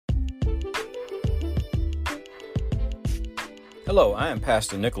Hello, I am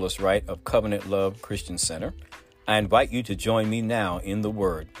Pastor Nicholas Wright of Covenant Love Christian Center. I invite you to join me now in the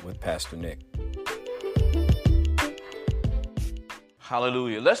Word with Pastor Nick.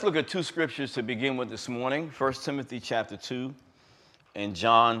 Hallelujah. Let's look at two scriptures to begin with this morning. 1 Timothy chapter 2 and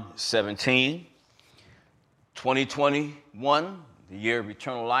John 17. 2021, the year of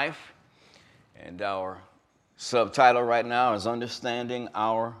eternal life. And our subtitle right now is Understanding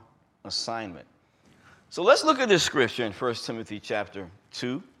Our Assignment. So let's look at this scripture in 1 Timothy chapter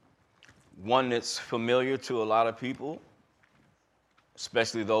 2, one that's familiar to a lot of people,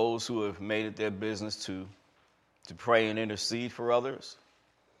 especially those who have made it their business to pray and intercede for others.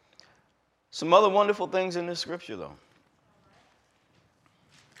 Some other wonderful things in this scripture, though.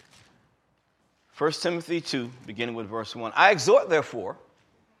 1 Timothy 2, beginning with verse 1. I exhort, therefore,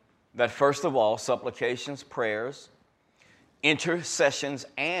 that first of all, supplications, prayers, intercessions,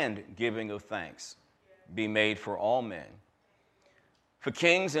 and giving of thanks be made for all men, for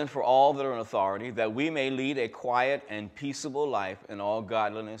kings and for all that are in authority, that we may lead a quiet and peaceable life in all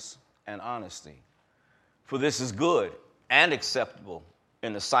godliness and honesty. For this is good and acceptable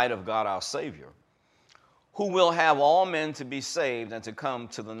in the sight of God our Savior, who will have all men to be saved and to come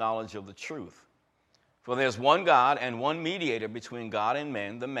to the knowledge of the truth. For there's one God and one mediator between God and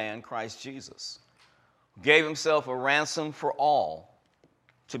men, the man Christ Jesus, who gave himself a ransom for all,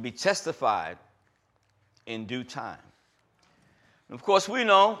 to be testified in due time. And of course, we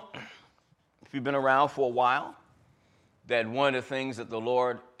know, if you've been around for a while, that one of the things that the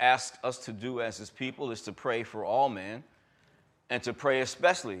Lord asks us to do as his people is to pray for all men, and to pray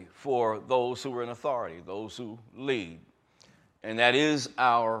especially for those who are in authority, those who lead. And that is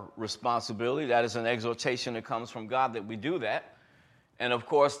our responsibility. That is an exhortation that comes from God that we do that. And of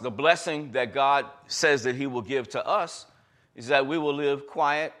course, the blessing that God says that he will give to us is that we will live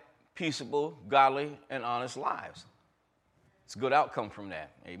quiet, peaceable, godly, and honest lives. It's a good outcome from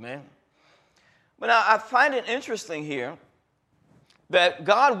that. Amen. But now I find it interesting here that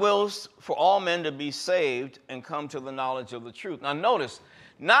God wills for all men to be saved and come to the knowledge of the truth. Now notice,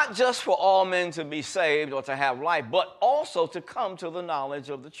 not just for all men to be saved or to have life, but also to come to the knowledge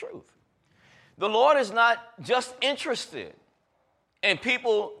of the truth. The Lord is not just interested in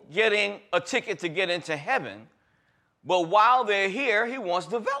people getting a ticket to get into heaven, but while they're here, he wants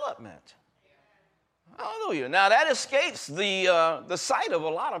development. Hallelujah. Now that escapes the sight of a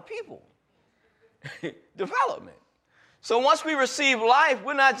lot of people. Development. So once we receive life,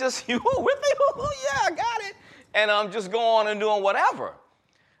 we're not just, with me? Oh, yeah, I got it. And I'm just going on and doing whatever.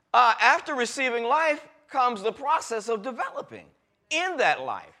 After receiving life comes the process of developing in that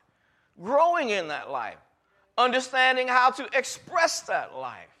life, growing in that life, understanding how to express that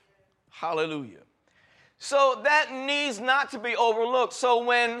life. Hallelujah. So that needs not to be overlooked. So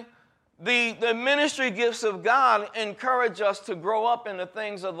when the ministry gifts of God encourage us to grow up in the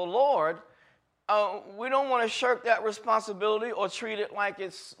things of the Lord, we don't want to shirk that responsibility or treat it like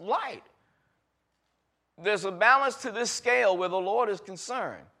it's light. There's a balance to this scale where the Lord is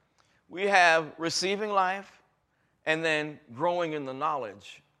concerned. We have receiving life and then growing in the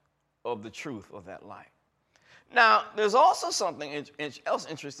knowledge of the truth of that life. Now, there's also something else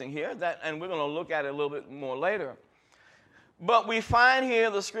interesting here, and we're going to look at it a little bit more later. But we find here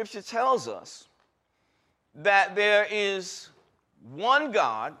the scripture tells us that there is one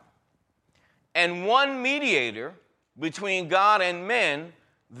God and one mediator between God and men,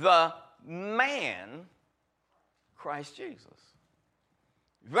 the man, Christ Jesus.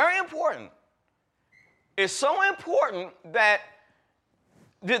 Very important. It's so important that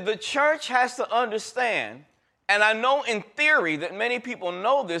the church has to understand, and I know in theory that many people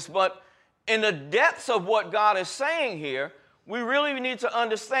know this, but in the depths of what God is saying here, we really need to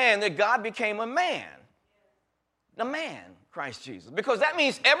understand that God became a man. The man, Christ Jesus. Because that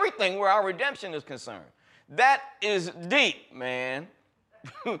means everything where our redemption is concerned. That is deep, man.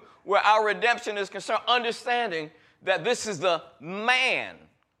 Where our redemption is concerned, understanding that this is the man,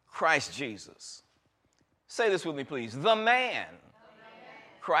 Christ Jesus. Say this with me, please. The man,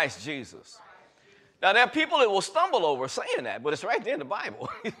 Christ Jesus. Now, there are people that will stumble over saying that, but it's right there in the Bible.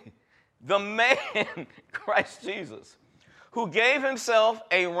 The man, Christ Jesus, who gave himself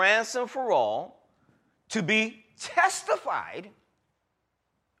a ransom for all to be testified,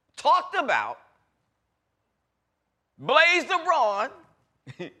 talked about, blazed abroad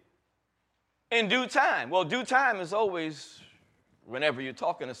in due time. Well, due time is always whenever you're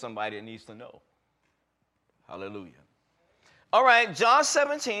talking to somebody that needs to know. Hallelujah. All right, John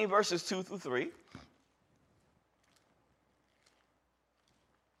 17, verses 2 through 3.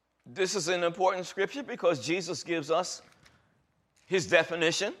 This is an important scripture because Jesus gives us his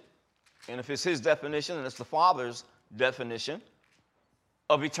definition. And if it's his definition, then it's the Father's definition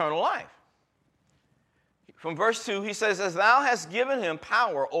of eternal life. From verse 2, he says, as thou hast given him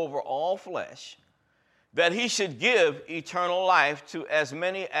power over all flesh, that he should give eternal life to as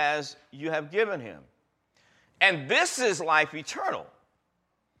many as you have given him. And this is life eternal,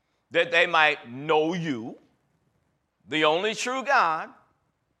 that they might know you, the only true God,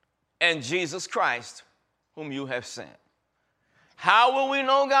 and Jesus Christ, whom you have sent. How will we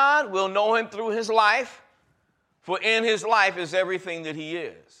know God? We'll know him through his life, for in his life is everything that he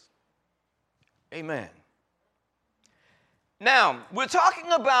is. Amen. Now, we're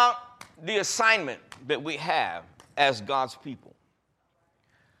talking about the assignment that we have as God's people.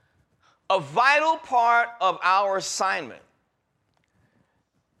 A vital part of our assignment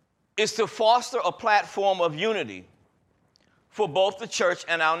is to foster a platform of unity for both the church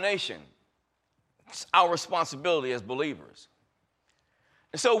and our nation. It's our responsibility as believers.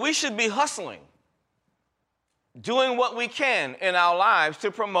 And so we should be hustling, doing what we can in our lives to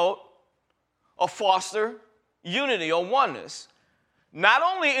promote or foster unity or oneness, not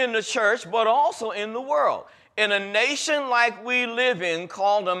only in the church, but also in the world. In a nation like we live in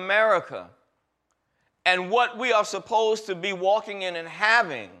called America, and what we are supposed to be walking in and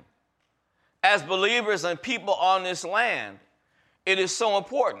having as believers and people on this land, it is so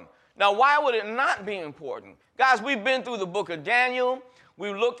important. Now, why would it not be important? Guys, we've been through the book of Daniel.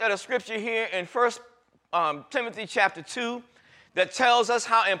 We looked at a scripture here in 1 Timothy chapter 2 that tells us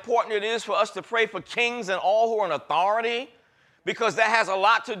how important it is for us to pray for kings and all who are in authority, because that has a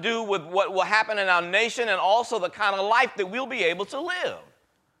lot to do with what will happen in our nation and also the kind of life that we'll be able to live.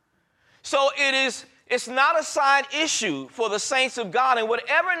 So it's not a side issue for the saints of God in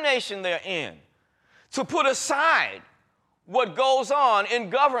whatever nation they're in to put aside what goes on in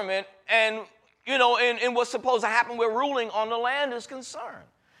government and, in what's supposed to happen where ruling on the land is concerned.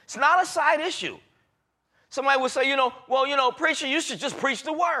 It's not a side issue. Somebody would say, preacher, you should just preach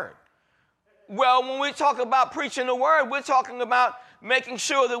the word. Well, when we talk about preaching the word, we're talking about making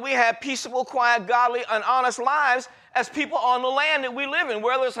sure that we have peaceable, quiet, godly, and honest lives as people on the land that we live in,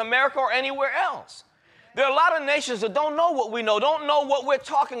 whether it's America or anywhere else. There are a lot of nations that don't know what we know, don't know what we're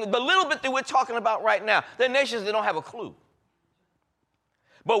talking, the little bit that we're talking about right now. There are nations that don't have a clue.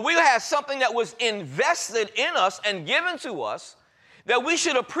 But we have something that was invested in us and given to us that we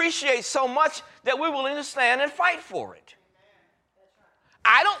should appreciate so much that we're willing to stand and fight for it.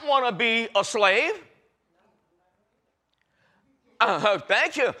 I don't want to be a slave.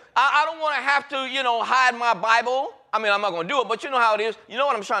 Thank you. I don't want to have to, hide my Bible. I mean, I'm not going to do it, but you know how it is. You know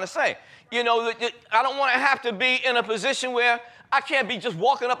what I'm trying to say. I don't want to have to be in a position where I can't be just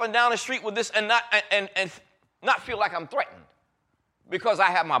walking up and down the street with this and not feel like I'm threatened because I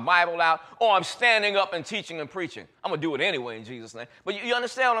have my Bible out or I'm standing up and teaching and preaching. I'm going to do it anyway in Jesus' name. But you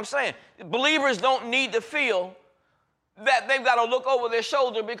understand what I'm saying? Believers don't need to feel that they've got to look over their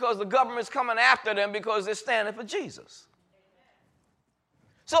shoulder because the government's coming after them because they're standing for Jesus.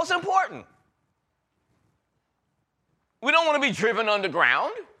 So it's important. We don't want to be driven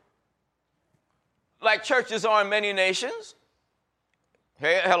underground like churches are in many nations.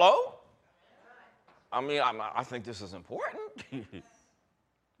 Hey, hello? I mean, I think this is important.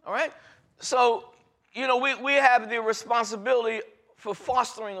 All right? So, we have the responsibility for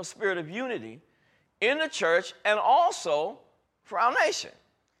fostering a spirit of unity in the church and also for our nation.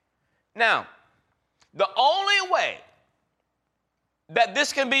 Now, the only way that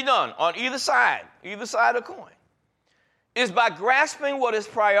this can be done on either side of the coin, is by grasping what is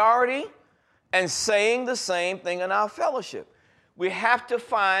priority and saying the same thing in our fellowship. We have to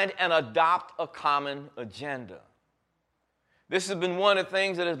find and adopt a common agenda. This has been one of the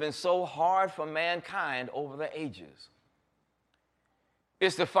things that has been so hard for mankind over the ages,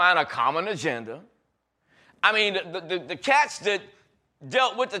 is to find a common agenda. I mean, the cats that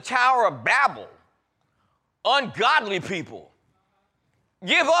dealt with the Tower of Babel, ungodly people,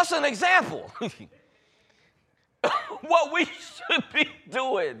 give us an example. What we should be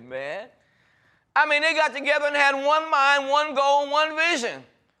doing, man. I mean, they got together and had one mind, one goal, one vision.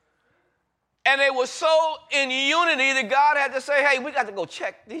 And they were so in unity that God had to say, hey, we got to go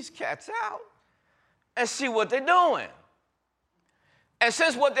check these cats out and see what they're doing. And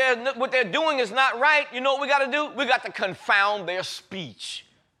since what they're doing is not right, you know what we got to do? We got to confound their speech.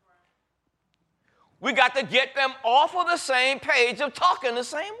 We got to get them off of the same page of talking the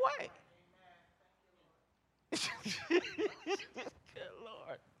same way. Good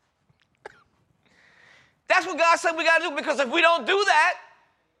Lord. That's what God said we got to do, because if we don't do that,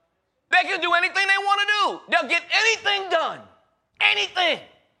 they can do anything they want to do. They'll get anything done. Anything.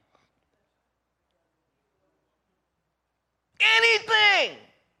 Anything.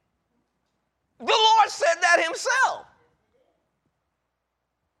 The Lord said that himself.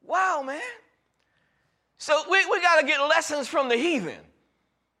 No, man. So we got to get lessons from the heathen.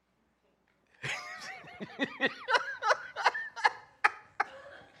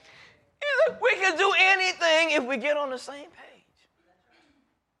 We can do anything if we get on the same page.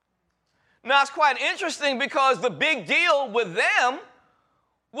 Now, it's quite interesting because the big deal with them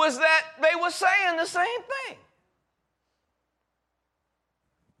was that they were saying the same thing.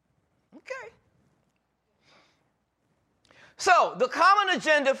 Okay. So, the common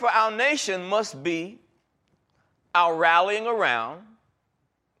agenda for our nation must be our rallying around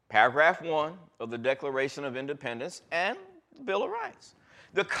paragraph 1 of the Declaration of Independence and the Bill of Rights.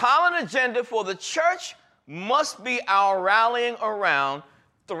 The common agenda for the church must be our rallying around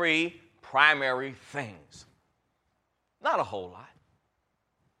 3 primary things. Not a whole lot.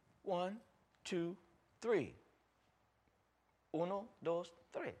 1, 2, 3. Uno, dos,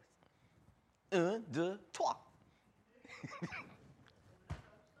 tres. Un, deux, trois.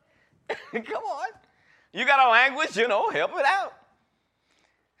 Come on. You got a language, help it out.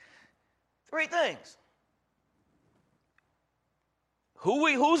 3 things.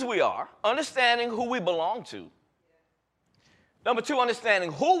 Whose we are, understanding who we belong to. Number 2,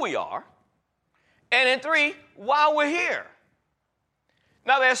 understanding who we are. And then 3, why we're here.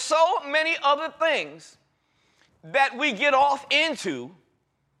 Now, there's so many other things that we get off into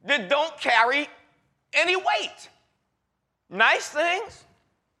that don't carry any weight. Nice things,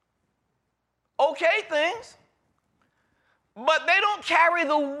 okay things, but they don't carry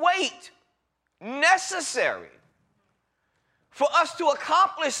the weight necessary for us to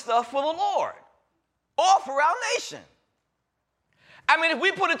accomplish stuff for the Lord or for our nation. I mean, if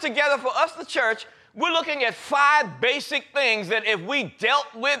we put it together for us, the church, we're looking at 5 basic things that if we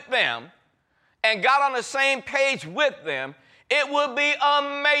dealt with them and got on the same page with them, it would be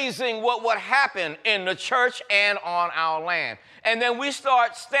amazing what would happen in the church and on our land. And then we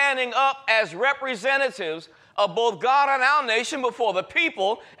start standing up as representatives of both God and our nation before the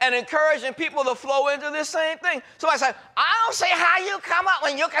people and encouraging people to flow into this same thing. So I say, I don't see how you come up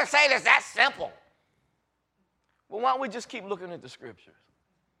when you can say this. That's simple. Well, why don't we just keep looking at the scriptures?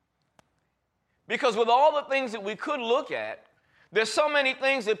 Because with all the things that we could look at, there's so many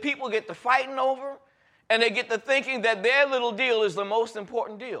things that people get to fighting over, and they get to thinking that their little deal is the most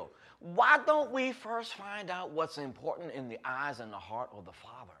important deal. Why don't we first find out what's important in the eyes and the heart of the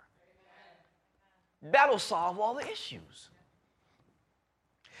Father? That'll solve all the issues.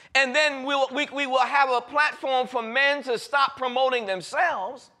 And then we will have a platform for men to stop promoting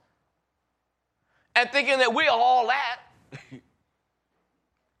themselves and thinking that we are all that,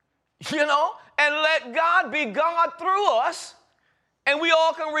 and let God be God through us, and we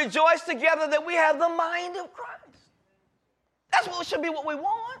all can rejoice together that we have the mind of Christ. That's what should be what we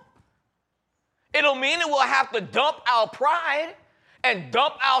want. It'll mean that we'll have to dump our pride and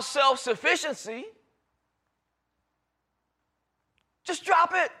dump our self-sufficiency. Just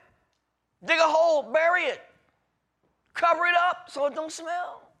drop it. Dig a hole, bury it. Cover it up so it don't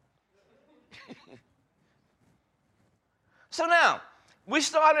smell. So now, we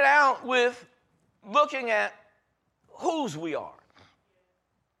started out with looking at whose we are.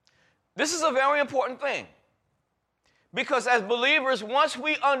 This is a very important thing. Because as believers, once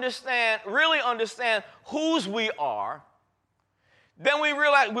we really understand whose we are, then we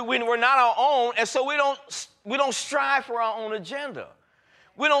realize we're not our own, and so we don't strive for our own agenda.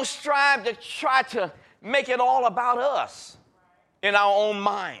 We don't strive to try to make it all about us in our own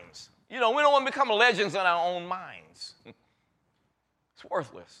minds. We don't want to become legends in our own minds. It's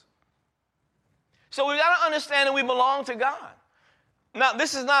worthless. So we got to understand that we belong to God. Now,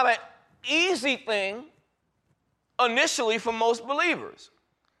 this is not an easy thing initially for most believers,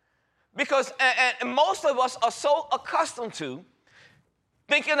 because and most of us are so accustomed to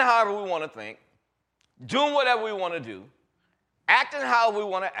thinking however we want to think, doing whatever we want to do, acting however we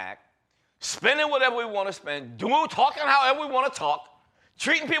want to act, spending whatever we want to spend, talking however we want to talk,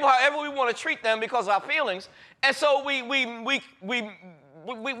 treating people however we want to treat them because of our feelings. And so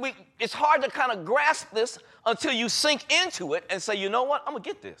it's hard to kind of grasp this until you sink into it and say, you know what, I'm going to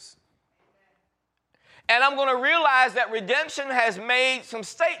get this. And I'm going to realize that redemption has made some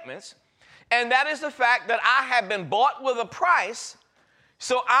statements, and that is the fact that I have been bought with a price,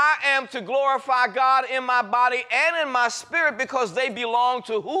 so I am to glorify God in my body and in my spirit because they belong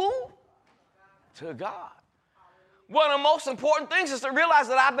to who? To God. One of the most important things is to realize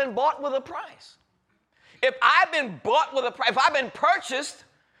that I've been bought with a price. If I've been bought with a price, if I've been purchased,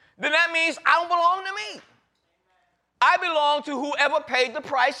 then that means I don't belong to me. I belong to whoever paid the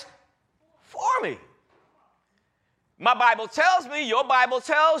price for me. My Bible tells me, your Bible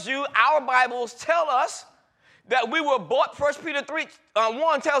tells you, our Bibles tell us that we were bought. 1 Peter 3,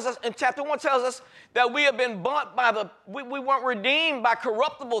 1 tells us, in chapter 1 tells us that we have been bought by we weren't redeemed by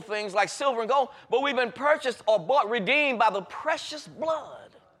corruptible things like silver and gold, but we've been purchased or bought, redeemed by the precious blood.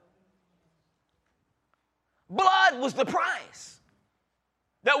 Blood was the price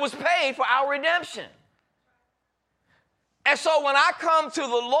that was paid for our redemption. And so when I come to the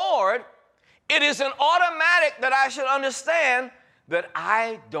Lord, it is an automatic that I should understand that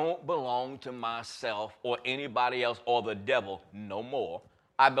I don't belong to myself or anybody else or the devil no more.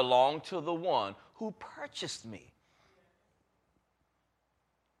 I belong to the one who purchased me.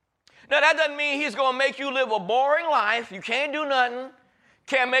 Now, that doesn't mean he's going to make you live a boring life. You can't do nothing,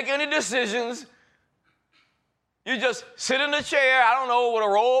 can't make any decisions. You just sit in a chair, I don't know, with a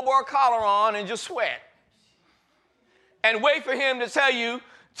robe or a collar on and just sweat. And wait for him to tell you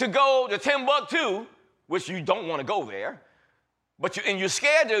to go to Timbuktu, which you don't want to go there, but you're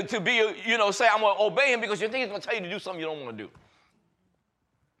scared to be, say, I'm going to obey him because you think he's going to tell you to do something you don't want to do.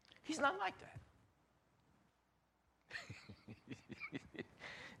 He's not like that.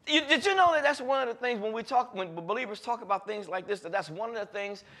 Did you know that that's one of the things when believers talk about things like this, that's one of the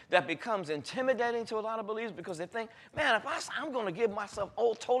things that becomes intimidating to a lot of believers because they think, man, if I'm going to give myself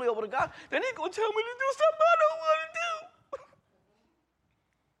totally over to God, then he's going to tell me to do something I don't want to do.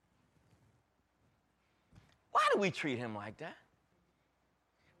 Why do we treat him like that?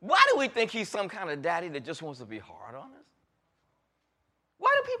 Why do we think he's some kind of daddy that just wants to be hard on us?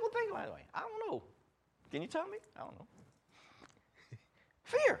 Why do people think that way? I don't know. Can you tell me? I don't know.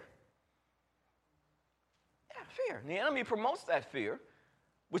 Fear. Yeah, fear. And the enemy promotes that fear,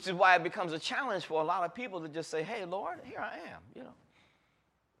 which is why it becomes a challenge for a lot of people to just say, hey, Lord, here I am,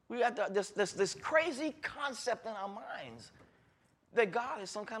 We got this crazy concept in our minds that God is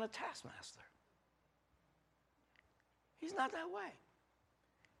some kind of taskmaster. He's not that way.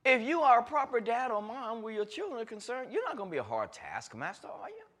 If you are a proper dad or mom where your children are concerned, you're not going to be a hard taskmaster, are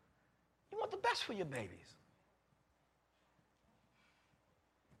you? You want the best for your babies.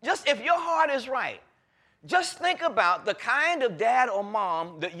 Just if your heart is right, just think about the kind of dad or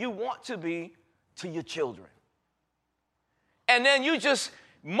mom that you want to be to your children. And then you just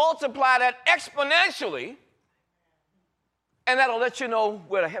multiply that exponentially, and that'll let you know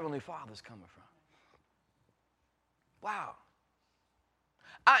where the Heavenly Father's coming from. Wow.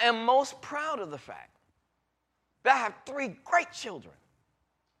 I am most proud of the fact that I have 3 great children.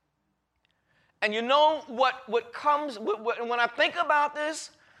 And you know what comes, when I think about this,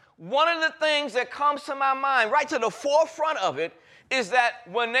 one of the things that comes to my mind, right to the forefront of it, is that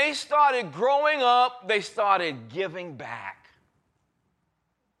when they started growing up, they started giving back.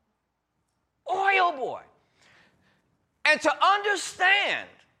 Oh boy. And to understand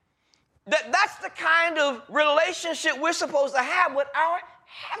that that's the kind of relationship we're supposed to have with our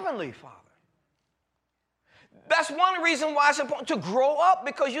Heavenly Father. That's one reason why it's important to grow up,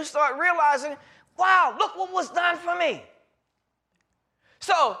 because you start realizing, wow, look what was done for me.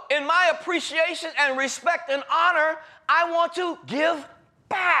 So in my appreciation and respect and honor, I want to give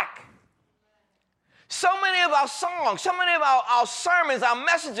back. So many of our songs, so many of our sermons, our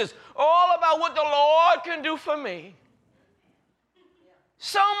messages, are all about what the Lord can do for me.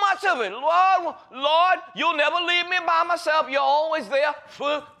 So much of it, Lord, you'll never leave me by myself. You're always there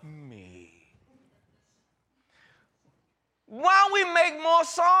for me. Why don't we make more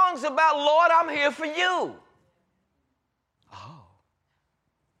songs about, Lord, I'm here for you? Oh,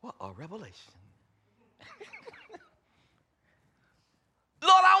 what a revelation.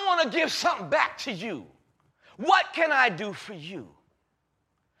 Lord, I want to give something back to you. What can I do for you?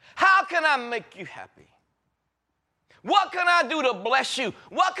 How can I make you happy? What can I do to bless you?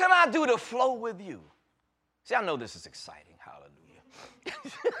 What can I do to flow with you? See, I know this is exciting. Hallelujah.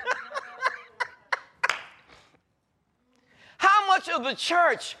 How much of the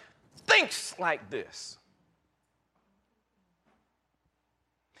church thinks like this?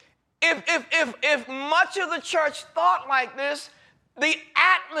 If much of the church thought like this, the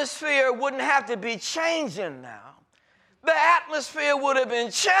atmosphere wouldn't have to be changing now. The atmosphere would have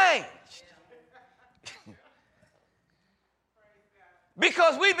been changed.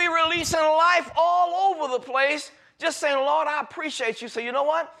 Because we'd be releasing life all over the place, just saying, Lord, I appreciate you. So you know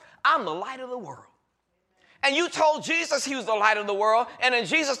what? I'm the light of the world. And you told Jesus he was the light of the world, and then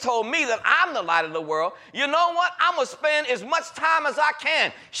Jesus told me that I'm the light of the world. You know what? I'm going to spend as much time as I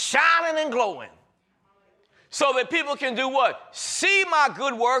can shining and glowing so that people can do what? See my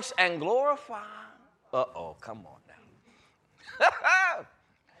good works and glorify. Come on now.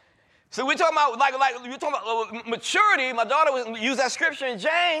 So we're talking about, like you're talking about maturity. My daughter used that scripture in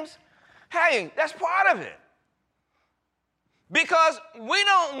James. Hey, that's part of it. Because we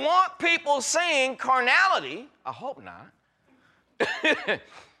don't want people seeing carnality. I hope not.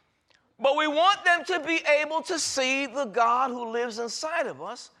 But we want them to be able to see the God who lives inside of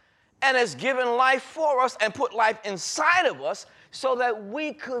us and has given life for us and put life inside of us so that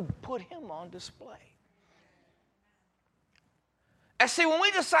we could put him on display. And see, when we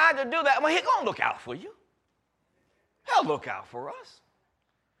decide to do that, well, he's going to look out for you. He'll look out for us.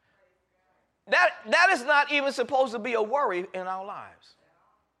 That is not even supposed to be a worry in our lives.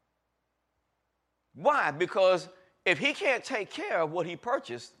 Why? Because if he can't take care of what he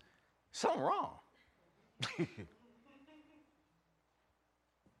purchased, something wrong.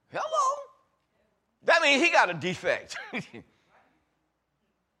 Hello? That means he got a defect.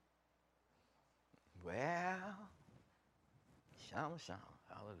 Well, shalom,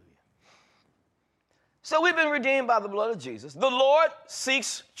 hallelujah. So we've been redeemed by the blood of Jesus. The Lord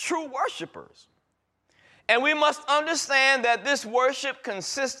seeks true worshipers. And we must understand that this worship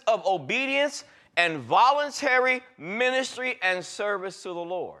consists of obedience and voluntary ministry and service to the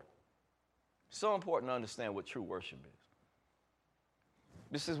Lord. So important to understand what true worship is.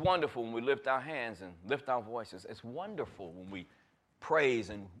 This is wonderful when we lift our hands and lift our voices. It's wonderful when we praise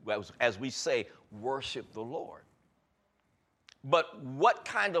and, as we say, worship the Lord. But what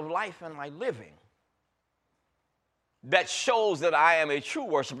kind of life am I living that shows that I am a true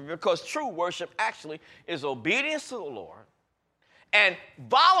worshiper? Because true worship actually is obedience to the Lord and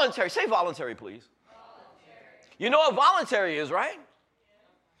voluntary. Say voluntary, please. Voluntary. You know what voluntary is, right? Yeah.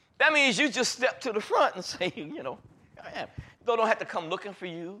 That means you just step to the front and say, you know, I am. They don't have to come looking for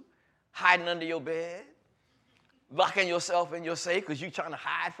you, hiding under your bed, locking yourself in your safe because you're trying to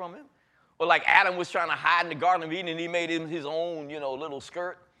hide from him. Or like Adam was trying to hide in the Garden of Eden and he made him his own, little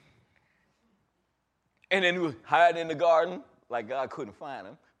skirt. And then he was hiding in the garden like God couldn't find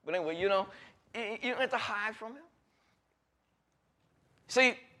him. But anyway, you don't have to hide from him.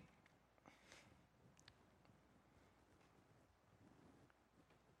 See,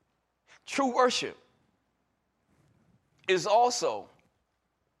 true worship is also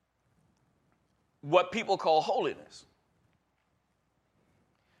what people call holiness.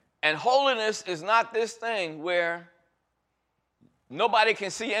 And holiness is not this thing where nobody can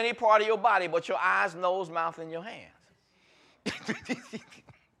see any part of your body but your eyes, nose, mouth, and your hands.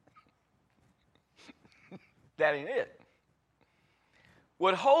 That ain't it.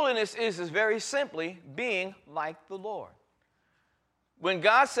 What holiness is very simply being like the Lord. When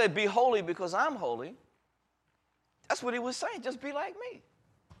God said, be holy because I'm holy, that's what he was saying, just be like me.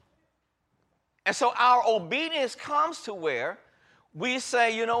 And so our obedience comes to where we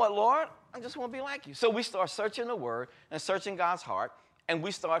say, you know what, Lord, I just want to be like you. So we start searching the word and searching God's heart, and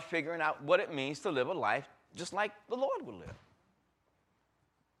we start figuring out what it means to live a life just like the Lord would live.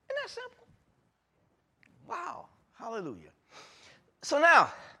 Isn't that simple? Wow, hallelujah. So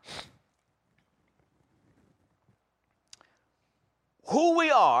now, who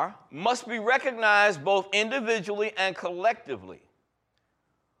we are must be recognized both individually and collectively.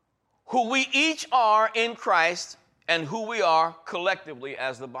 Who we each are in Christ and who we are collectively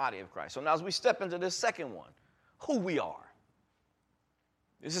as the body of Christ. So now as we step into this second one, who we are.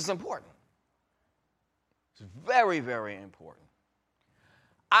 This is important. It's very, very important.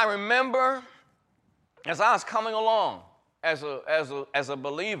 I remember as I was coming along as a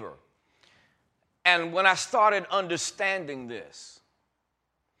believer, and when I started understanding this,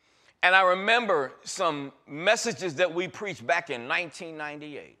 and I remember some messages that we preached back in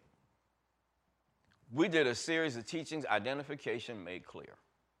 1998. We did a series of teachings, Identification Made Clear.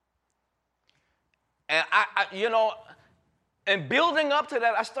 And and building up to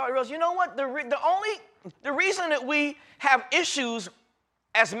that, I started realizing, you know what? The reason that we have issues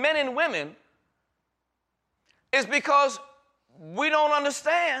as men and women is because we don't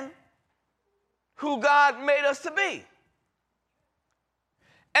understand who God made us to be.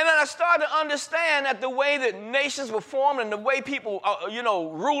 And then I started to understand that the way that nations were formed and the way people,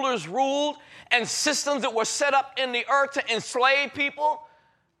 rulers ruled and systems that were set up in the earth to enslave people,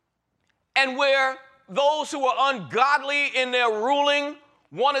 and where those who were ungodly in their ruling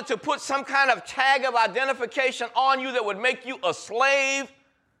wanted to put some kind of tag of identification on you that would make you a slave,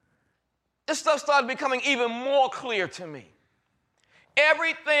 this stuff started becoming even more clear to me.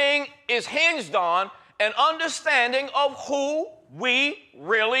 Everything is hinged on an understanding of who we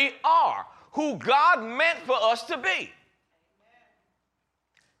really are, who God meant for us to be.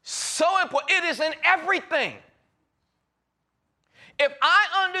 So important. It is in everything. If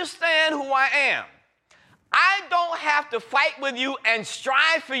I understand who I am, I don't have to fight with you and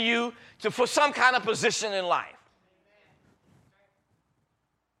strive for you for some kind of position in life.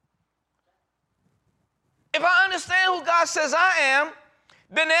 If If I understand who God says I am,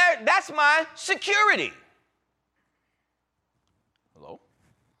 then that's my security. Hello?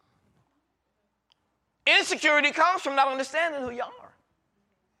 Insecurity comes from not understanding who you are.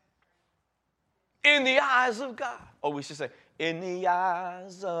 In the eyes of God. Or we should say, in the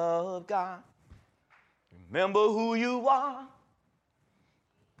eyes of God. Remember who you are.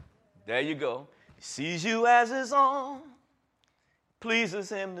 There you go. He sees you as his own. Pleases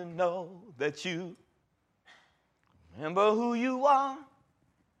him to know that you remember who you are.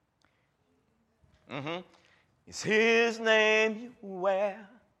 It's his name you wear,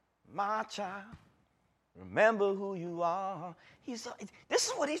 my child. Remember who you are. This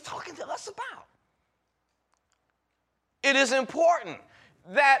is what he's talking to us about. It is important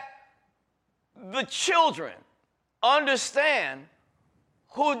that the children understand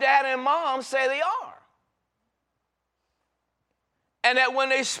who dad and mom say they are. And that when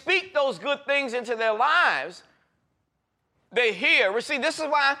they speak those good things into their lives, they hear. See, this is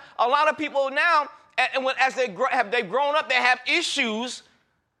why a lot of people now, as they've grown up, they have issues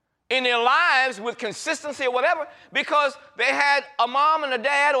in their lives with consistency or whatever, because they had a mom and a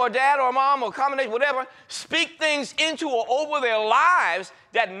dad or a mom or a combination, whatever, speak things into or over their lives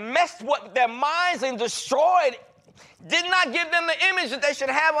that messed with their minds and destroyed, did not give them the image that they should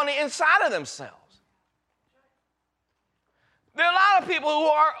have on the inside of themselves. There are a lot of people who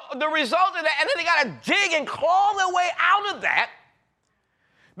are the result of that, and then they got to dig and claw their way out of that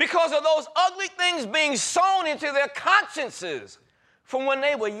because of those ugly things being sown into their consciences from when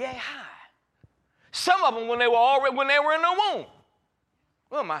they were yay high. Some of them when they were in the womb.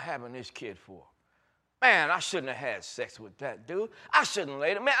 What am I having this kid for? Man, I shouldn't have had sex with that dude. I shouldn't have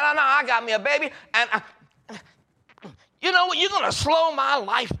laid it. Man, I got me a baby, and you know what? You're going to slow my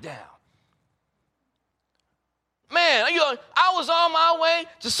life down. Man, I was on my way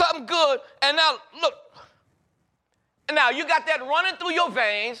to something good, and now, look. And now you got that running through your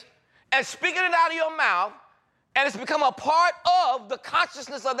veins and speaking it out of your mouth, and it's become a part of the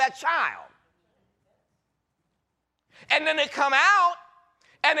consciousness of that child. And then they come out,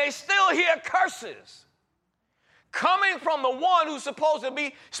 and they still hear curses coming from the one who's supposed to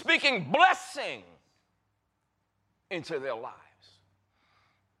be speaking blessing into their lives.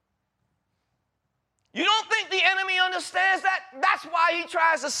 You don't think the enemy understands that? That's why he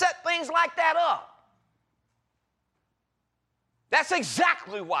tries to set things like that up. That's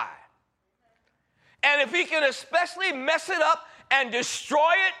exactly why. And if he can especially mess it up and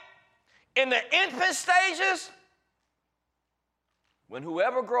destroy it in the infant stages, when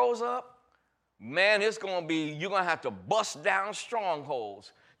whoever grows up, man, you're going to have to bust down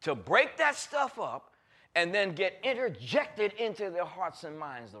strongholds to break that stuff up and then get interjected into their hearts and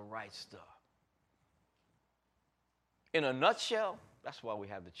minds the right stuff. In a nutshell, that's why we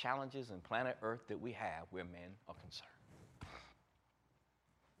have the challenges in planet Earth that we have where men are concerned.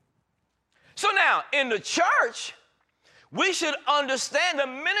 So now, in the church, we should understand, the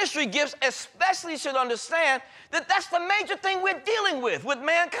ministry gifts especially should understand that that's the major thing we're dealing with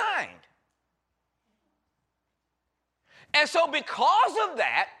mankind. And so because of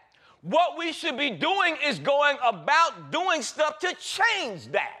that, what we should be doing is going about doing stuff to change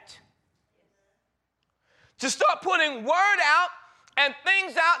that. To start putting word out and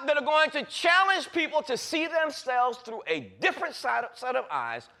things out that are going to challenge people to see themselves through a different set of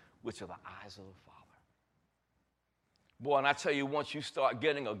eyes, which are the eyes of the Father. Boy, and I tell you, once you start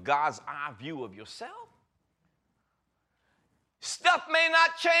getting a God's eye view of yourself, stuff may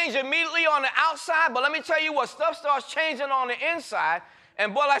not change immediately on the outside, but let me tell you what, stuff starts changing on the inside.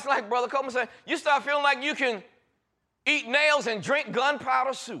 And boy, that's like Brother Coleman said, you start feeling like you can eat nails and drink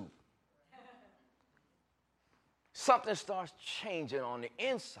gunpowder soup. Something starts changing on the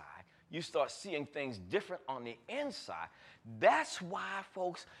inside. You start seeing things different on the inside. That's why,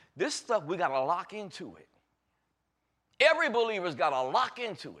 folks, this stuff, we got to lock into it. Every believer's got to lock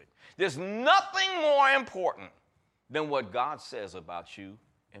into it. There's nothing more important than what God says about you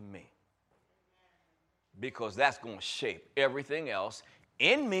and me. Because that's going to shape everything else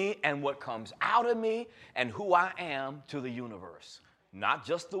in me and what comes out of me and who I am to the universe. Not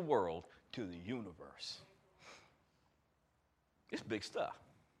just the world, to the universe. It's big stuff.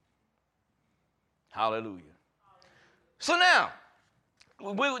 Hallelujah. So now,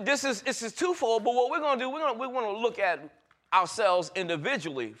 this is twofold, but what we're going to do, we want to look at ourselves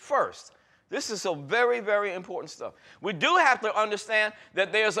individually first. This is some very, very important stuff. We do have to understand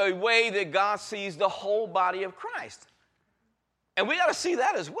that there's a way that God sees the whole body of Christ. And we got to see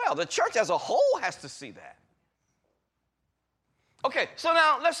that as well. The church as a whole has to see that. Okay, so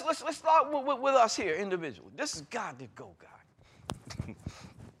now let's start with us here individually. This is God to go, God.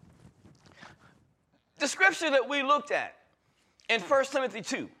 The scripture that we looked at in 1 Timothy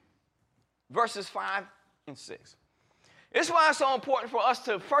 2, verses 5 and 6. This is why it's so important for us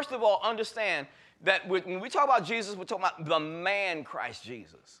to, first of all, understand that when we talk about Jesus, we're talking about the man Christ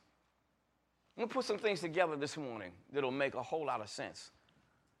Jesus. I'm going to put some things together this morning that will make a whole lot of sense.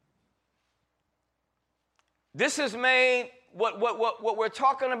 This has made what we're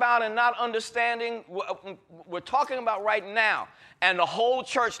talking about and not understanding, what we're talking about right now, and the whole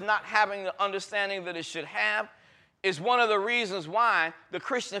church not having the understanding that it should have, is one of the reasons why the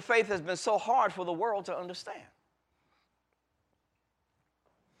Christian faith has been so hard for the world to understand.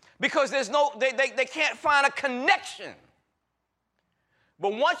 Because they can't find a connection.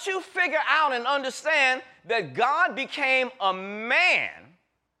 But once you figure out and understand that God became a man,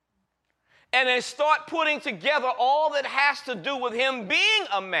 and then start putting together all that has to do with him being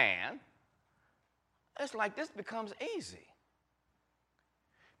a man, it's like this becomes easy.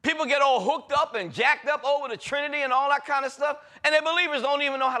 People get all hooked up and jacked up over the Trinity and all that kind of stuff, and their believers don't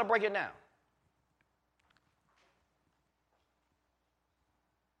even know how to break it down.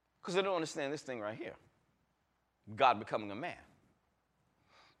 Because they don't understand this thing right here. God becoming a man.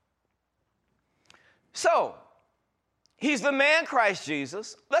 So, he's the man Christ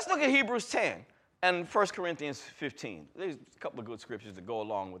Jesus. Let's look at Hebrews 10 and 1 Corinthians 15. There's a couple of good scriptures that go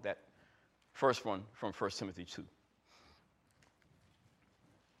along with that first one from 1 Timothy 2.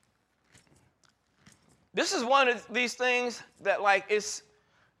 This is one of these things that, like, it's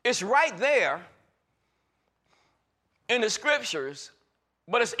right there in the scriptures,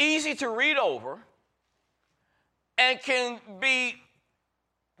 but it's easy to read over and can be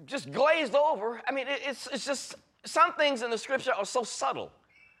just glazed over. I mean, it's just, some things in the scripture are so subtle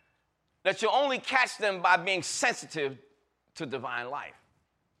that you only catch them by being sensitive to divine life.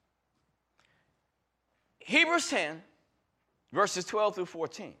 Hebrews 10, verses 12 through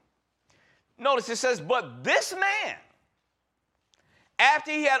 14. Notice it says, but this man, after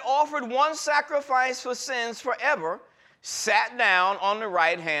he had offered one sacrifice for sins forever, sat down on the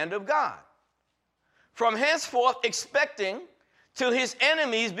right hand of God, from henceforth expecting till his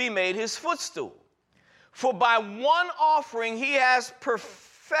enemies be made his footstool. For by one offering he has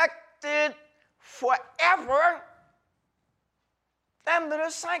perfected forever them that are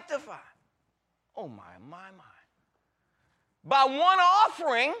sanctified. Oh my. By one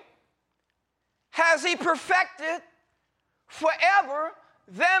offering has he perfected forever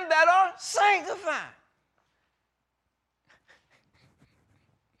them that are sanctified.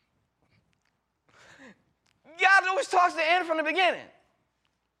 God always talks to the end from the beginning.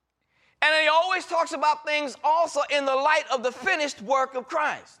 And he always talks about things also in the light of the finished work of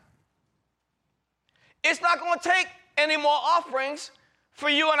Christ. It's not going to take any more offerings for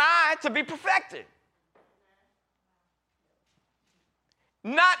you and I to be perfected.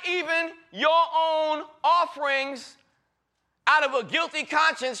 Not even your own offerings out of a guilty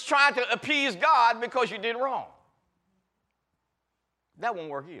conscience trying to appease God because you did wrong. That won't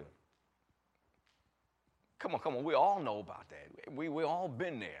work either. Come on, we all know about that. We all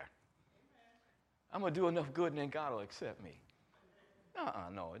been there. I'm going to do enough good and then God will accept me.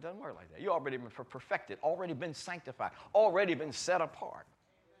 No, it doesn't work like that. You already been perfected, already been sanctified, already been set apart.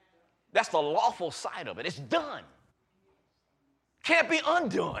 That's the lawful side of it. It's done. Can't be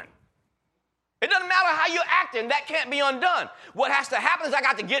undone. It doesn't matter how you're acting, that can't be undone. What has to happen is I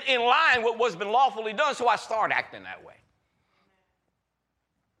got to get in line with what's been lawfully done, so I start acting that way.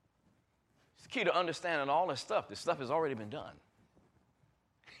 It's the key to understanding all this stuff. This stuff has already been done.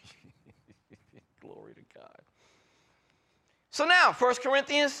 Glory to God. So now, 1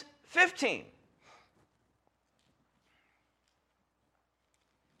 Corinthians 15.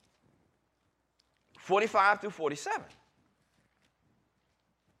 (45 through 47).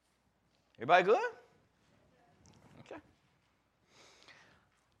 Everybody good? Okay.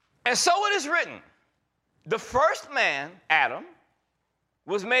 And so it is written, the first man, Adam,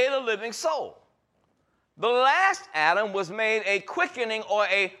 was made a living soul. The last Adam was made a quickening or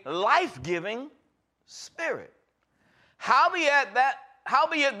a life-giving spirit. Howbeit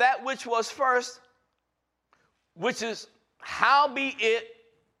that which was first, howbeit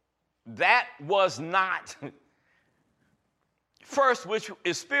that was not first which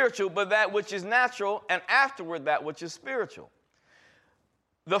is spiritual, but that which is natural, and afterward that which is spiritual.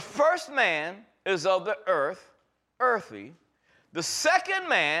 The first man is of the earth, earthy. The second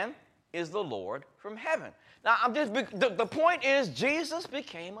man is the Lord from heaven. Now, the point is Jesus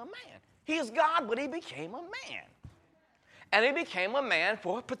became a man. He is God, but he became a man. And he became a man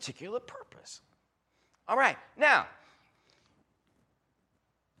for a particular purpose. All right, now,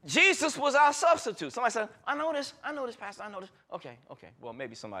 Jesus was our substitute. Somebody said, I know this, Pastor, I know this. Okay. Well,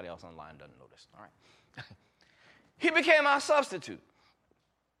 maybe somebody else online doesn't know this. All right. He became our substitute.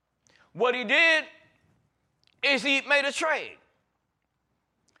 What he did is he made a trade.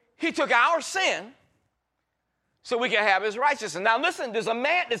 He took our sin so we can have his righteousness. Now listen, this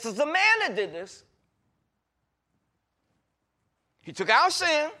is a man that did this. He took our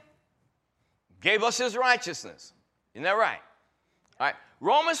sin, gave us his righteousness. Isn't that right? All right.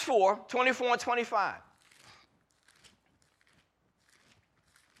 Romans 4, 24 and 25.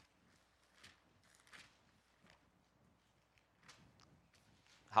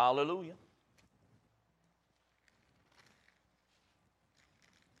 Hallelujah.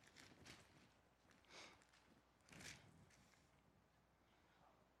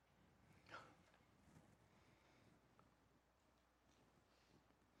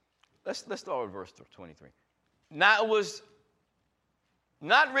 Let's start with verse 23. Now it was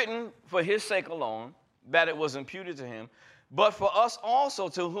not written for his sake alone that it was imputed to him, but for us also,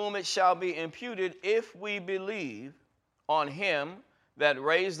 to whom it shall be imputed if we believe on him that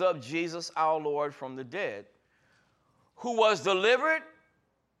raised up Jesus our Lord from the dead, who was delivered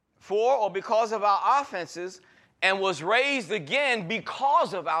for or because of our offenses and was raised again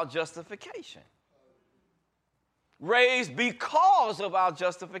because of our justification. Raised because of our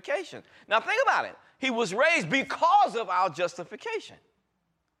justification. Now think about it. He was raised because of our justification.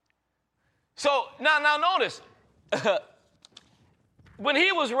 So now notice, when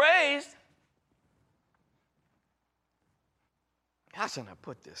he was raised, how should I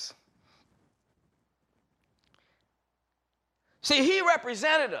put this? See, he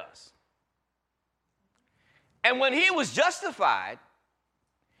represented us. And when he was justified,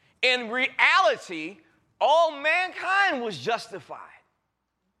 in reality, all mankind was justified.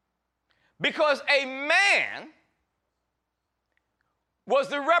 Because a man was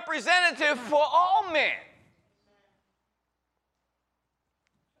the representative for all men.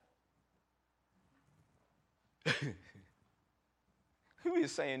 We were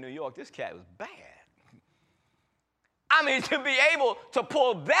saying in New York, this cat was bad. I mean, to be able to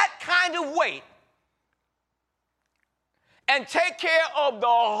pull that kind of weight and take care of the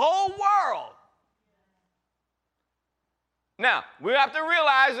whole world. Now, we have to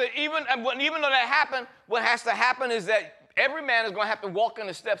realize that even though that happened, what has to happen is that every man is going to have to walk in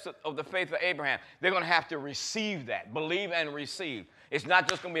the steps of the faith of Abraham. They're going to have to receive that, believe and receive. It's not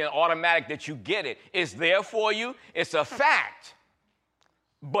just going to be an automatic that you get it. It's there for you. It's a fact.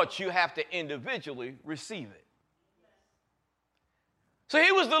 But you have to individually receive it. So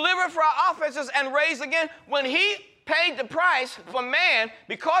he was delivered for our offenses and raised again. When he paid the price for man,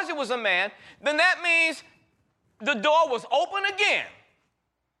 because he was a man, then that means the door was open again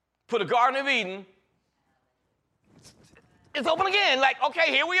for the Garden of Eden. It's open again. Like,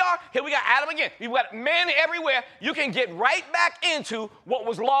 okay, here we are. Here we got Adam again. We've got men everywhere. You can get right back into what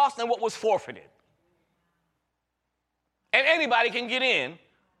was lost and what was forfeited. And anybody can get in.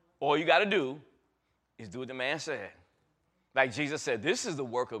 All you got to do is do what the man said. Like Jesus said, this is the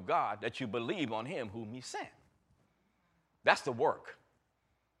work of God, that you believe on him whom he sent. That's the work.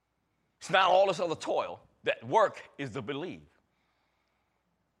 It's not all this other toil. That work is to believe.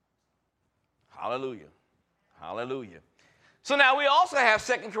 Hallelujah. Hallelujah. So now we also have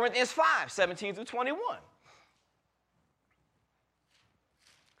 2 Corinthians 5, 17 through 21.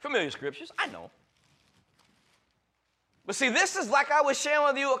 Familiar scriptures, I know. But see, this is like I was sharing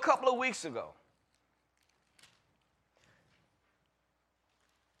with you a couple of weeks ago.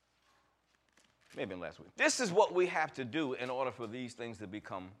 Maybe last week. This is what we have to do in order for these things to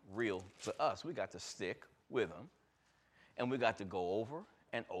become real to us. We got to stick with them, and we got to go over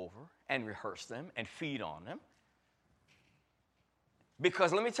and over and rehearse them and feed on them.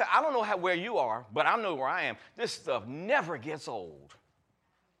 Because let me tell you, I don't know where you are, but I know where I am. This stuff never gets old.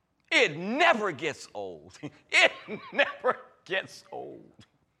 It never gets old. It never gets old.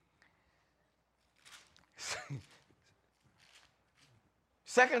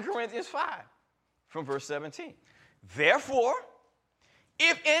 2 Corinthians 5, from verse 17. Therefore,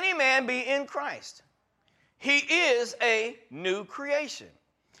 if any man be in Christ, he is a new creation.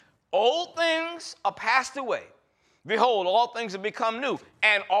 Old things are passed away. Behold, all things have become new.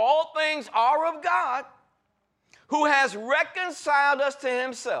 And all things are of God, who has reconciled us to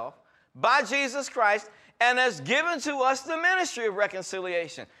himself by Jesus Christ and has given to us the ministry of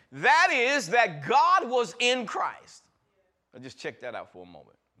reconciliation. That is, that God was in Christ. I'll just check that out for a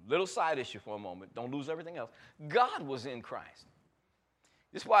moment. Little side issue for a moment. Don't lose everything else. God was in Christ.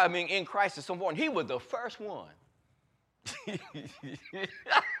 This is why being in Christ is so important. He was the first one.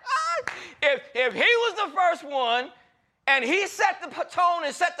 If he was the first one and he set the tone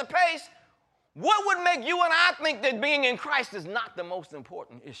and set the pace, what would make you and I think that being in Christ is not the most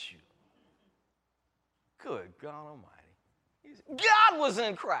important issue? Good God Almighty. God was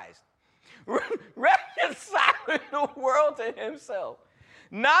in Christ, reconciling the world to himself,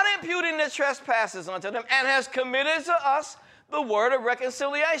 not imputing the trespasses unto them, and has committed to us the word of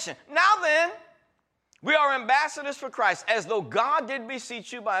reconciliation. Now then, we are ambassadors for Christ, as though God did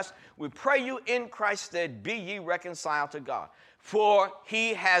beseech you by us. We pray you in Christ's stead, be ye reconciled to God. For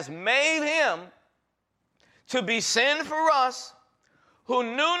he has made him to be sin for us, who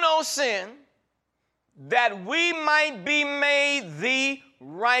knew no sin, that we might be made the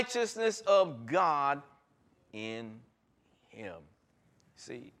righteousness of God in him.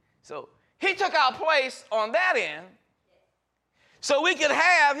 See? So he took our place on that end so we could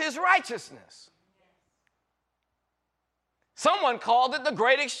have his righteousness. Someone called it the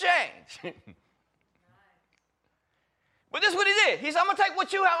great exchange. But this is what he did. He said, I'm going to take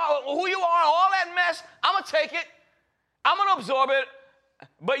what you have, who you are, all that mess. I'm going to take it. I'm going to absorb it.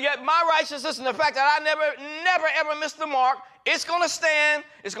 But yet my righteousness and the fact that I never, ever missed the mark, it's going to stand.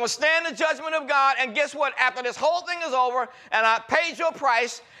 It's going to stand the judgment of God. And guess what? After this whole thing is over and I paid your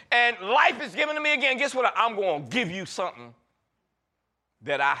price and life is given to me again, guess what? I'm going to give you something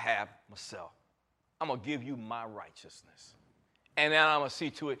that I have myself. I'm going to give you my righteousness. And then I'm going to see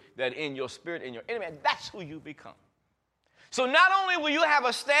to it that in your spirit, in your enemy, that's who you become. So not only will you have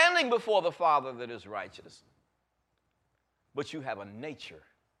a standing before the Father that is righteous, but you have a nature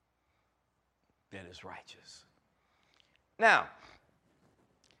that is righteous. Now,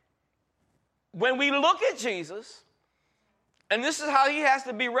 when we look at Jesus, and this is how he has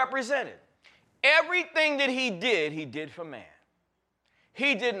to be represented, everything that he did for man.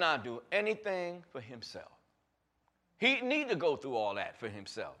 He did not do anything for himself. He didn't need to go through all that for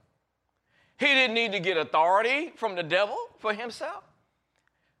himself. He didn't need to get authority from the devil for himself.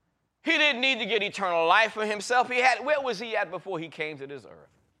 He didn't need to get eternal life for himself. Where was he at before he came to this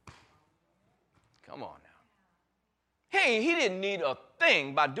earth? Come on now. He didn't need a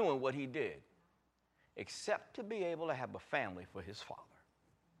thing by doing what he did, except to be able to have a family for his Father.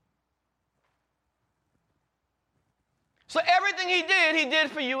 So everything he did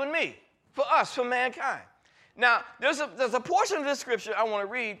for you and me, for us, for mankind. Now, there's a portion of this scripture I want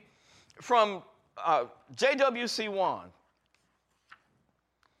to read from JWC1,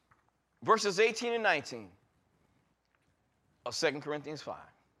 verses 18 and 19 of 2 Corinthians 5.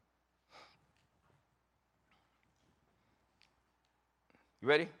 You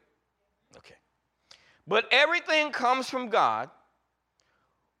ready? Okay. But everything comes from God,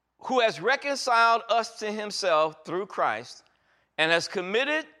 who has reconciled us to himself through Christ and has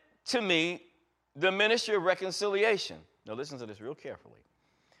committed to me the ministry of reconciliation. Now listen to this real carefully.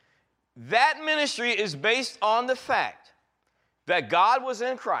 That ministry is based on the fact that God was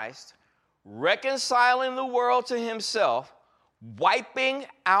in Christ, reconciling the world to himself, wiping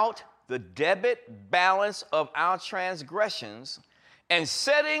out the debit balance of our transgressions, and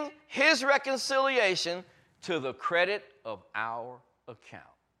setting his reconciliation to the credit of our account.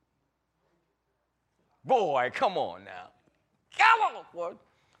 Boy, come on now. Come on, boy.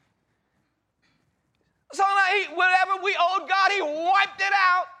 So now whatever we owed God, he wiped it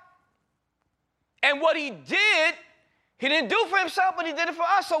out. And what he did, he didn't do for himself, but he did it for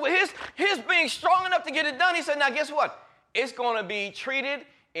us. So with his being strong enough to get it done, he said, now guess what? It's going to be treated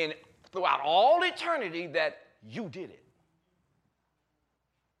throughout all eternity that you did it.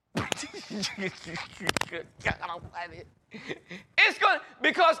 It's going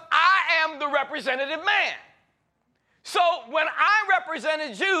because I am the representative man. So when I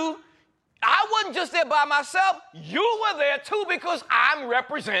represented you, I wasn't just there by myself. You were there too because I'm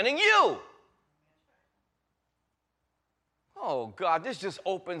representing you. Oh, God, this just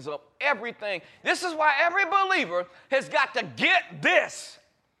opens up everything. This is why every believer has got to get this,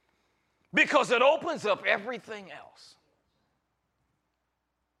 because it opens up everything else.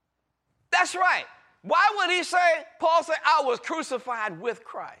 That's right. Why would he say, Paul said, I was crucified with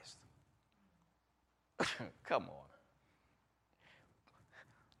Christ? Come on.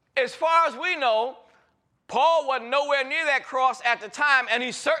 As far as we know, Paul wasn't nowhere near that cross at the time, and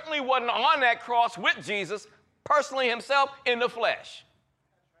he certainly wasn't on that cross with Jesus, personally himself, in the flesh.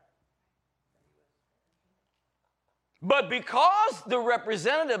 But because the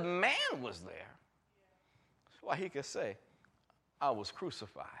representative man was there, that's why he could say, I was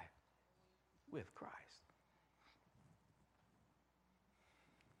crucified with Christ.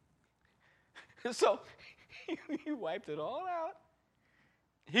 So he wiped it all out.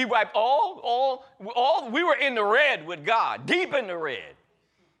 He wiped all, we were in the red with God, deep in the red.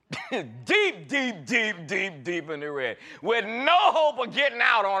 Deep, deep, deep, deep, deep in the red, with no hope of getting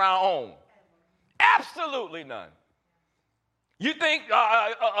out on our own. Absolutely none. You think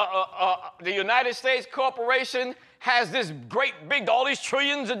the United States corporation has this great big, all these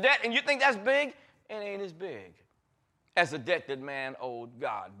trillions of debt, and you think that's big? It ain't as big as the debt that man owed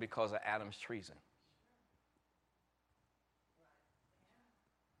God because of Adam's treason.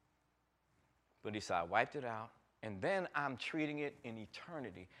 But he said, I wiped it out, and then I'm treating it in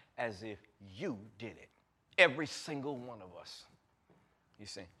eternity as if you did it. Every single one of us.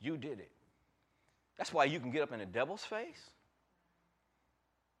 He's saying, you did it. That's why you can get up in the devil's face.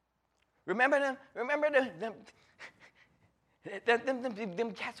 Remember them? Remember them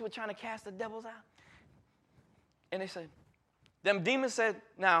cats who were trying to cast the devils out? And they said, them demons said,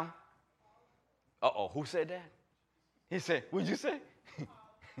 now, who said that? He said, what'd you say?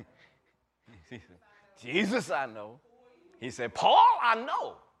 He said, Jesus, I know. He said, Paul, I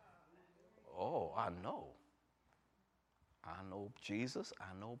know. Oh, I know. I know Jesus,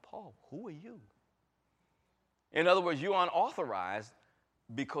 I know Paul. Who are you? In other words, you're unauthorized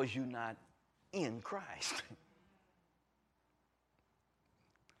because you're not in Christ.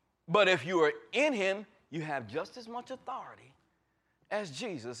 But if you are in him, you have just as much authority as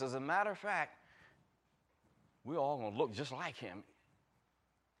Jesus. As a matter of fact, we're all going to look just like him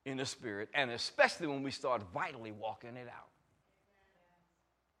in the spirit, and especially when we start vitally walking it out.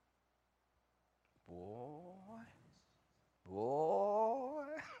 Boy.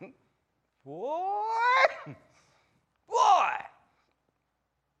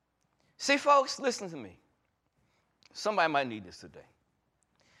 See, folks, listen to me. Somebody might need this today.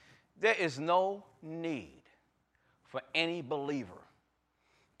 There is no need for any believer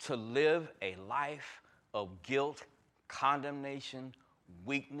to live a life of guilt, condemnation,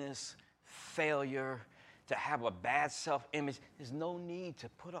 weakness, failure, to have a bad self-image. There's no need to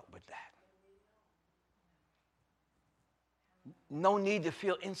put up with that. No need to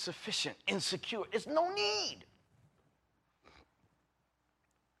feel insufficient, insecure. There's no need.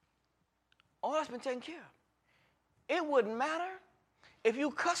 All that's been taken care of. It wouldn't matter if you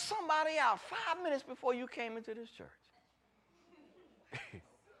cussed somebody out 5 minutes before you came into this church.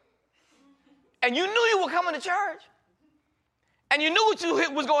 And you knew you were coming to church. And you knew what you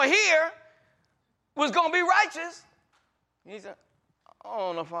was going to hear was going to be righteous. He said, I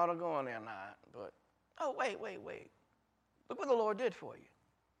don't know if I ought to go in there or not. But, wait. Look what the Lord did for you.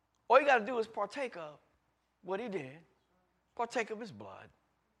 All you got to do is partake of what he did. Partake of his blood.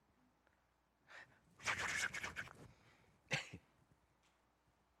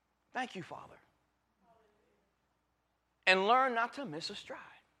 Thank you, Father. And learn not to miss a stride.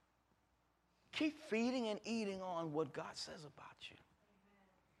 Keep feeding and eating on what God says about you.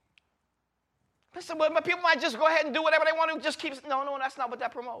 Listen, but people might just go ahead and do whatever they want to. Just keep. No, that's not what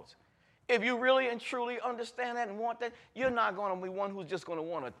that promotes. If you really and truly understand that and want that, you're not going to be one who's just going to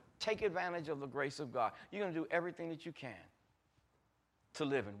want to take advantage of the grace of God. You're going to do everything that you can to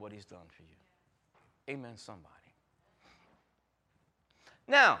live in what he's done for you. Amen, somebody.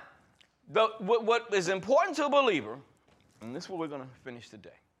 Now, what is important to a believer, and this is what we're going to finish today.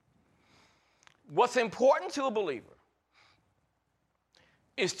 What's important to a believer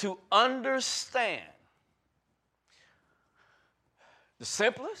is to understand the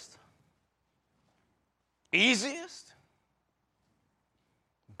simplest, easiest,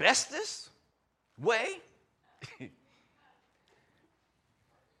 bestest way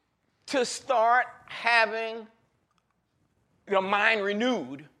to start having your mind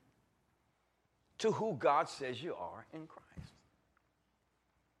renewed to who God says you are in Christ.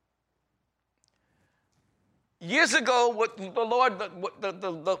 Years ago, what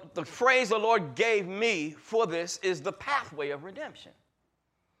the phrase the Lord gave me for this is the pathway of redemption.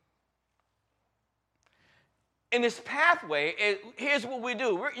 In this pathway, here's what we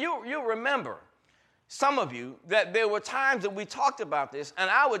do. You remember, some of you, that there were times that we talked about this, and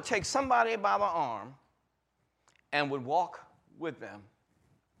I would take somebody by the arm and would walk with them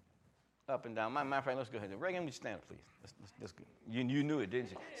up and down. Matter of fact, let's go ahead. Reagan, would you stand up, please? Let's go. You knew it, didn't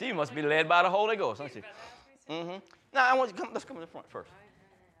you? See, you must be led by the Holy Ghost, don't you? Mm-hmm. Now, I want you to let's come to the front first.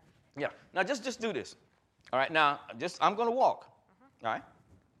 Yeah. Now, just do this. All right. Now, I'm going to walk. All right.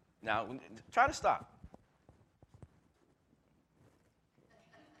 Now, try to stop.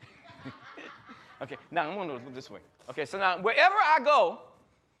 Okay. Now, I'm going to go this way. Okay. So now, wherever I go,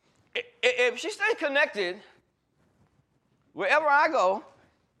 if she stays connected, wherever I go,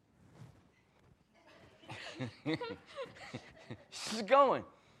 she's going.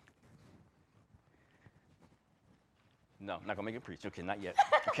 No, I'm not gonna make it preach. Okay, not yet.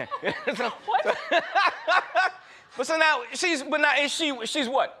 Okay. What? But so now she's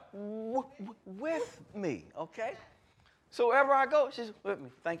what? With me. Okay. So wherever I go, she's with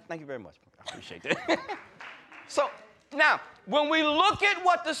me. Thank you very much. I appreciate that. So Now, when we look at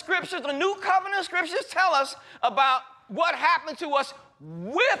what the scriptures, the new covenant scriptures tell us about what happened to us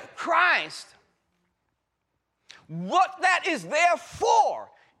with Christ, what that is there for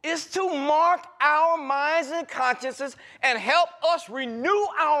is to mark our minds and consciences and help us renew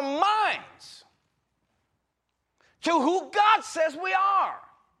our minds to who God says we are.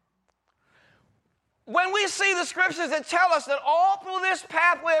 When we see the scriptures that tell us that all through this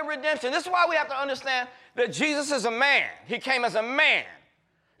pathway of redemption, this is why we have to understand that Jesus is a man. He came as a man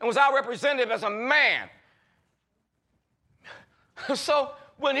and was our representative as a man. So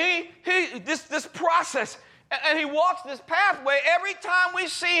when this process, and he walks this pathway, every time we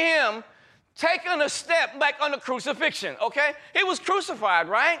see him taking a step like on the crucifixion, okay? He was crucified,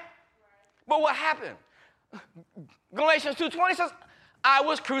 right? But what happened? Galatians 2:20 says, I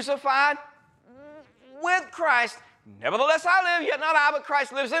was crucified with Christ. Nevertheless, I live, yet not I, but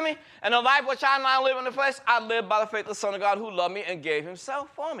Christ lives in me. And the life which I now live in the flesh, I live by the faith of the Son of God who loved me and gave himself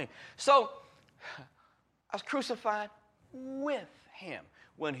for me. So I was crucified with him.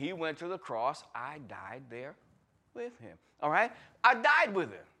 When he went to the cross, I died there with him. All right? I died with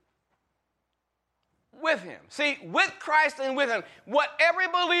him. With him. See, with Christ and with him, what every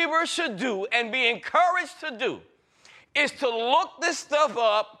believer should do and be encouraged to do is to look this stuff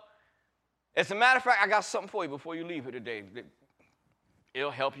up. As a matter of fact, I got something for you before you leave here today.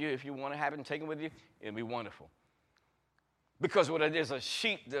 It'll help you if you want to have it and take it with you. It'll be wonderful. Because there's a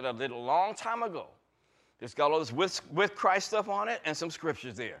sheet that I did a long time ago. It's got all this with Christ stuff on it and some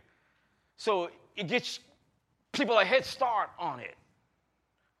scriptures there. So it gets people a head start on it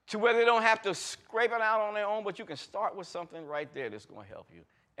to where they don't have to scrape it out on their own, but you can start with something right there that's going to help you.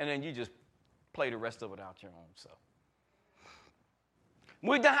 And then you just play the rest of it out your own self.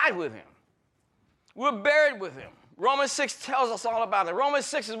 We died with him. We're buried with him. Romans 6 tells us all about it. Romans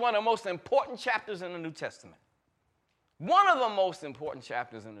 6 is one of the most important chapters in the New Testament. One of the most important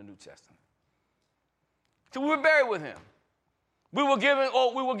chapters in the New Testament. So we were buried with him. We were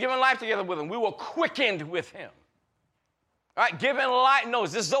given life together with him. We were quickened with him. All right, given life. No,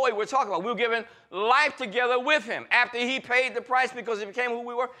 this is Zoe we're talking about. We were given life together with him. After he paid the price because he became who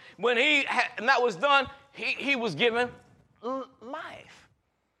we were, and that was done, he was given life.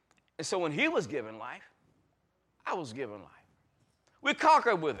 And so when he was given life, I was given life. We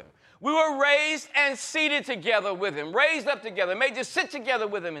conquered with him. We were raised and seated together with him, raised up together, made to sit together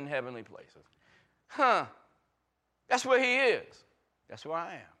with him in heavenly places. That's where he is. That's where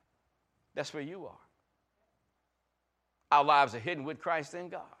I am. That's where you are. Our lives are hidden with Christ in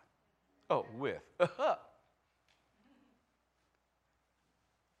God. Oh, with.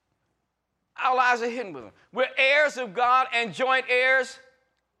 Our lives are hidden with him. We're heirs of God and joint heirs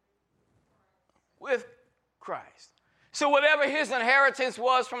with Christ. So whatever his inheritance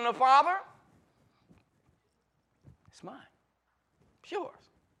was from the Father, it's mine. It's yours.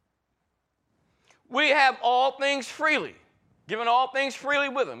 We have all things freely, given all things freely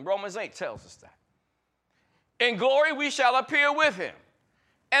with him. Romans 8 tells us that. In glory we shall appear with him,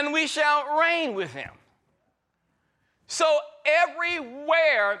 and we shall reign with him. So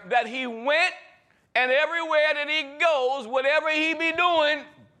everywhere that he went and everywhere that he goes, whatever he be doing,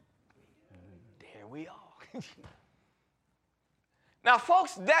 there we are. Now,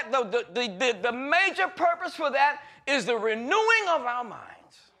 folks, that the major purpose for that is the renewing of our minds.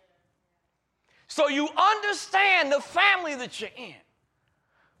 So you understand the family that you're in.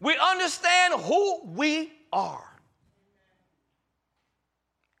 We understand who we are.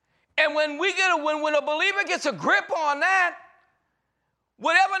 And when a believer gets a grip on that,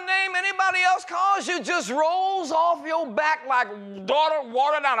 whatever name anybody else calls you just rolls off your back like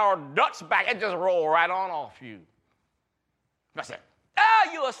water down our duck's back. It just rolls right on off you. I said,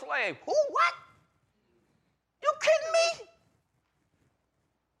 you're a slave. Who? What? You kidding me?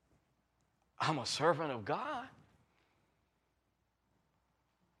 I'm a servant of God.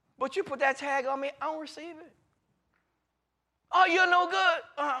 But you put that tag on me, I don't receive it. Oh, you're no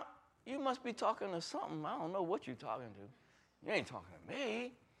good. You must be talking to something. I don't know what you're talking to. You ain't talking to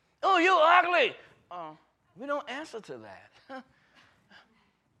me. Oh, you ugly. We don't answer to that.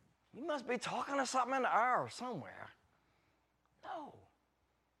 You must be talking to something in the air somewhere. No.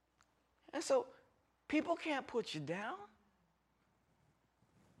 And so people can't put you down.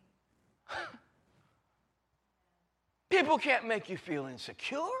 People can't make you feel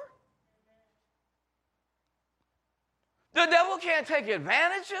insecure. The devil can't take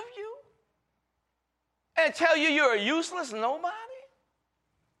advantage of you and tell you you're a useless nobody.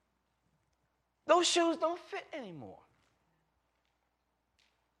 Those shoes don't fit anymore.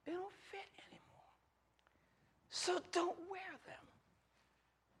 They don't fit anymore. So don't wear them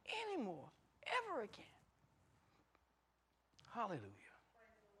anymore, ever again. Hallelujah.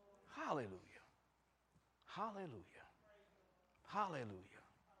 Hallelujah. Hallelujah. Hallelujah.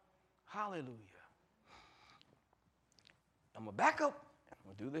 Hallelujah. I'm going to back up. I'm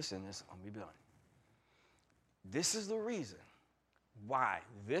going to do this and this. I'm going to be done. This is the reason why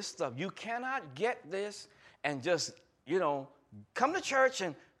this stuff, you cannot get this and just, come to church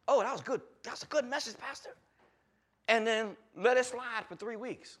and, oh, that was good. That's a good message, Pastor. And then let it slide for 3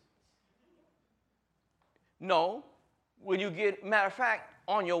 weeks. No, when you get, matter of fact,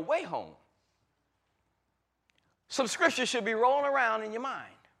 on your way home, some scripture should be rolling around in your mind.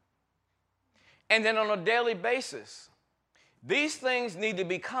 And then on a daily basis, these things need to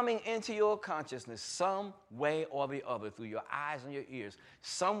be coming into your consciousness some way or the other, through your eyes and your ears.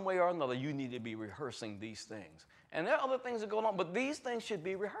 Some way or another, you need to be rehearsing these things. And there are other things that go on, but these things should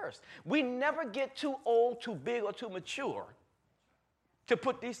be rehearsed. We never get too old, too big, or too mature to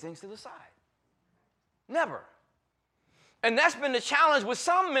put these things to the side. Never. And that's been the challenge with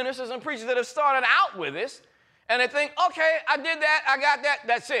some ministers and preachers that have started out with this, and they think, okay, I did that, I got that,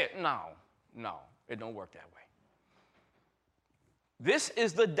 that's it. No, it don't work that way. This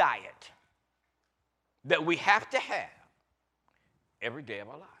is the diet that we have to have every day of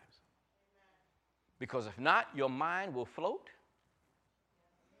our lives. Because if not, your mind will float,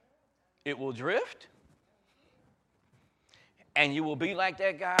 it will drift, and you will be like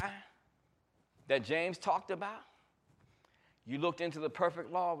that guy that James talked about. You looked into the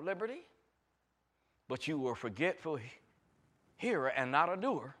perfect law of liberty, but you were a forgetful hearer and not a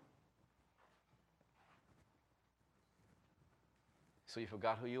doer. So you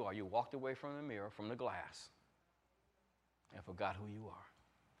forgot who you are. You walked away from the mirror, from the glass, and forgot who you are.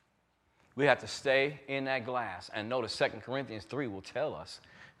 We have to stay in that glass. And notice 2 Corinthians 3 will tell us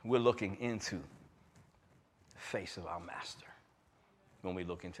we're looking into the face of our master when we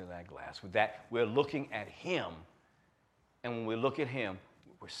look into that glass. With that, we're looking at him. And when we look at him,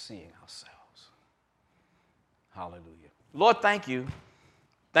 we're seeing ourselves. Hallelujah. Lord, thank you.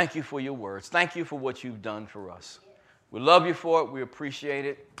 Thank you for your words. Thank you for what you've done for us. We love you for it. We appreciate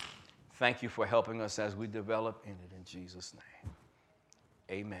it. Thank you for helping us as we develop in it in Jesus' name.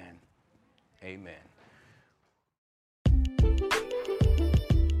 Amen. Amen.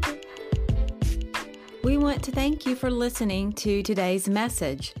 We want to thank you for listening to today's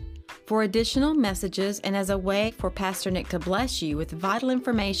message. For additional messages and as a way for Pastor Nick to bless you with vital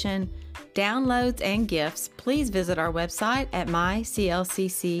information, downloads, and gifts, please visit our website at myclcc.com.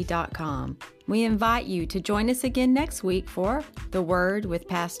 We invite you to join us again next week for The Word with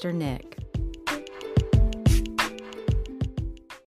Pastor Nick.